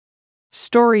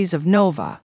Stories of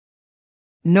Nova.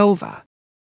 Nova.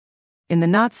 In the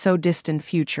not-so-distant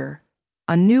future,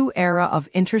 a new era of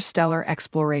interstellar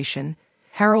exploration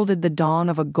heralded the dawn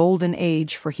of a golden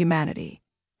age for humanity,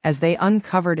 as they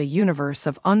uncovered a universe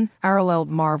of unparalleled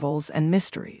marvels and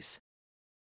mysteries.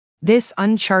 This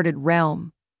uncharted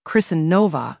realm, christened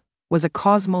Nova, was a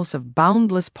cosmos of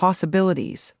boundless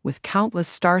possibilities, with countless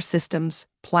star systems,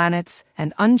 planets,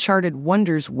 and uncharted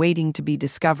wonders waiting to be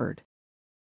discovered.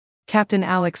 Captain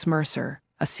Alex Mercer,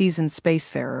 a seasoned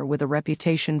spacefarer with a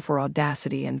reputation for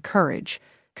audacity and courage,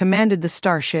 commanded the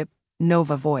starship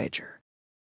Nova Voyager.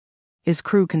 His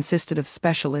crew consisted of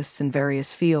specialists in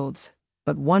various fields,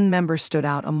 but one member stood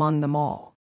out among them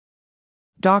all.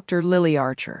 Dr. Lily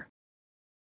Archer.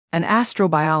 An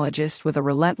astrobiologist with a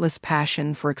relentless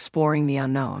passion for exploring the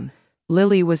unknown,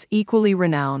 Lily was equally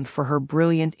renowned for her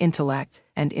brilliant intellect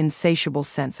and insatiable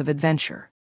sense of adventure.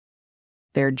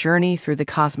 Their journey through the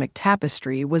cosmic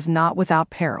tapestry was not without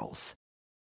perils.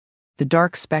 The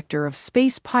dark specter of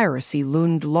space piracy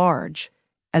loomed large,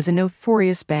 as a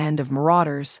notorious band of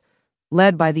marauders,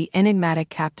 led by the enigmatic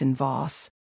Captain Voss,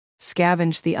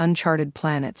 scavenged the uncharted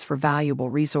planets for valuable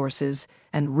resources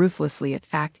and ruthlessly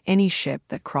attacked any ship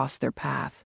that crossed their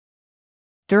path.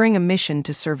 During a mission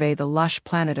to survey the lush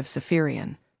planet of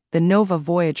Saphirian, the Nova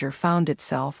Voyager found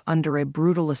itself under a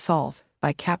brutal assault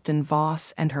by Captain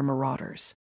Voss and her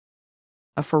marauders.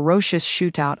 A ferocious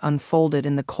shootout unfolded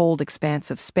in the cold expanse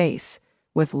of space,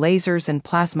 with lasers and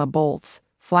plasma bolts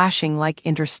flashing like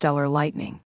interstellar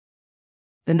lightning.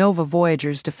 The Nova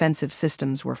Voyager's defensive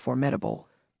systems were formidable,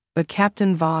 but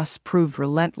Captain Voss proved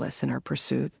relentless in her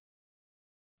pursuit.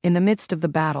 In the midst of the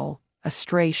battle, a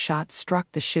stray shot struck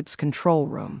the ship's control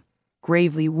room,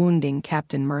 gravely wounding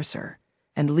Captain Mercer,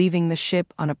 and leaving the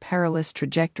ship on a perilous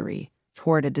trajectory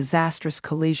toward a disastrous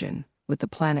collision with the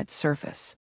planet's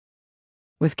surface.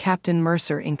 With Captain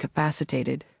Mercer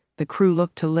incapacitated, the crew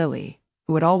looked to Lily,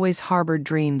 who had always harbored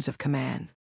dreams of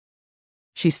command.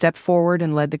 She stepped forward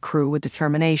and led the crew with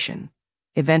determination,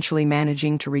 eventually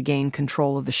managing to regain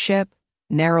control of the ship,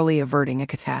 narrowly averting a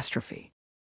catastrophe.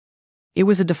 It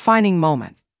was a defining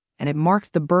moment, and it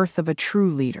marked the birth of a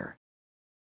true leader.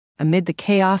 Amid the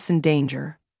chaos and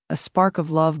danger, a spark of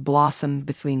love blossomed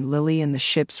between Lily and the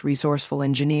ship's resourceful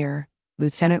engineer,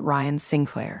 Lieutenant Ryan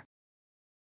Sinclair.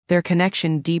 Their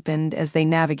connection deepened as they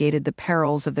navigated the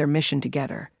perils of their mission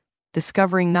together,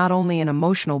 discovering not only an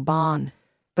emotional bond,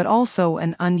 but also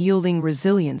an unyielding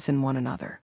resilience in one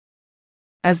another.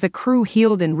 As the crew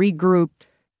healed and regrouped,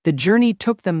 the journey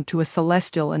took them to a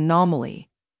celestial anomaly,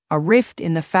 a rift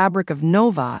in the fabric of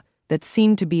Nova that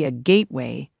seemed to be a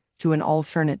gateway to an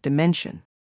alternate dimension.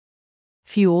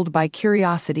 Fueled by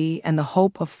curiosity and the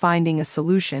hope of finding a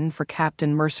solution for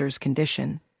Captain Mercer's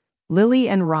condition, Lily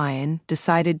and Ryan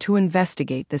decided to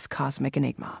investigate this cosmic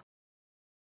enigma.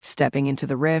 Stepping into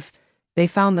the rift, they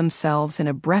found themselves in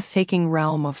a breathtaking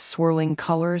realm of swirling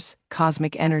colors,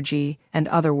 cosmic energy, and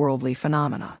otherworldly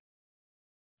phenomena.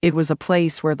 It was a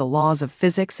place where the laws of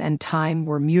physics and time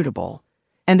were mutable,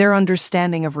 and their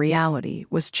understanding of reality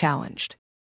was challenged.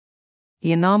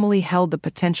 The anomaly held the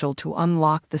potential to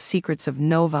unlock the secrets of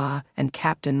Nova and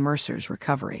Captain Mercer's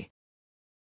recovery.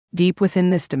 Deep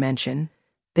within this dimension,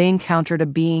 they encountered a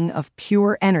being of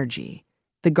pure energy,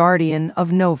 the Guardian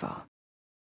of Nova.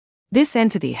 This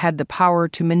entity had the power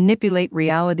to manipulate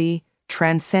reality,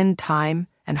 transcend time,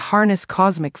 and harness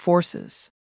cosmic forces.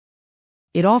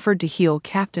 It offered to heal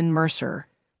Captain Mercer,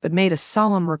 but made a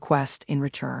solemn request in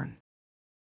return: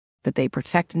 that they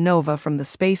protect Nova from the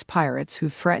space pirates who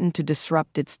threatened to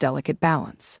disrupt its delicate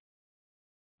balance.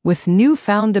 With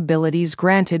newfound abilities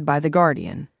granted by the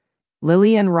Guardian,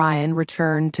 Lily and Ryan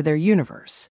returned to their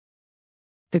universe.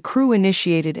 The crew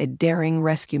initiated a daring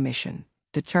rescue mission,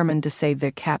 determined to save their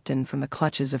captain from the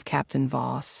clutches of Captain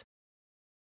Voss.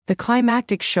 The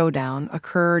climactic showdown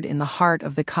occurred in the heart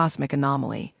of the cosmic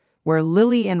anomaly, where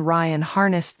Lily and Ryan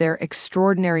harnessed their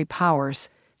extraordinary powers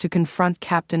to confront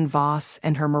Captain Voss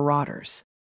and her marauders.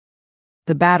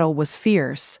 The battle was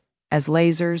fierce, as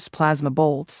lasers, plasma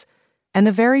bolts, and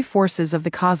the very forces of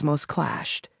the cosmos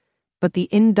clashed, but the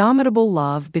indomitable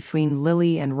love between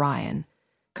Lily and Ryan,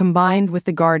 combined with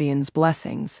the Guardian's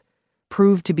blessings,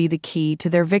 proved to be the key to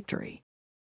their victory.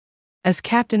 As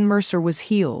Captain Mercer was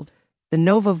healed, the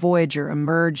Nova Voyager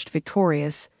emerged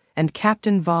victorious, and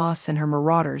Captain Voss and her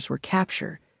marauders were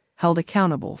captured, held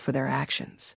accountable for their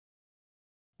actions.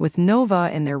 With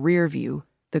Nova in their rear view,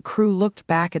 the crew looked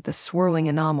back at the swirling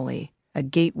anomaly, a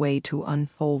gateway to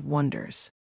untold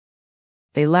wonders.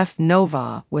 They left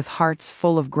Nova with hearts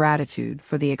full of gratitude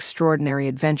for the extraordinary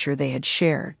adventure they had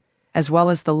shared, as well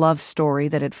as the love story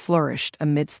that had flourished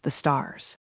amidst the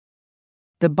stars.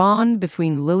 The bond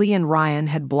between Lily and Ryan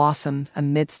had blossomed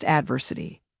amidst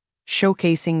adversity,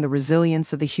 showcasing the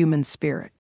resilience of the human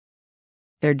spirit.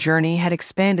 Their journey had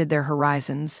expanded their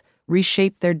horizons,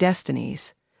 reshaped their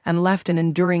destinies, and left an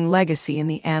enduring legacy in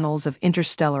the annals of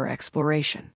interstellar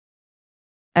exploration.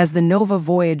 As the Nova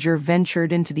Voyager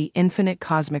ventured into the infinite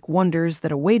cosmic wonders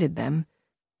that awaited them,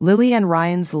 Lily and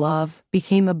Ryan's love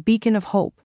became a beacon of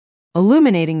hope,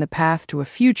 illuminating the path to a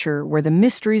future where the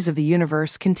mysteries of the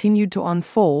universe continued to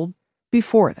unfold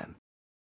before them.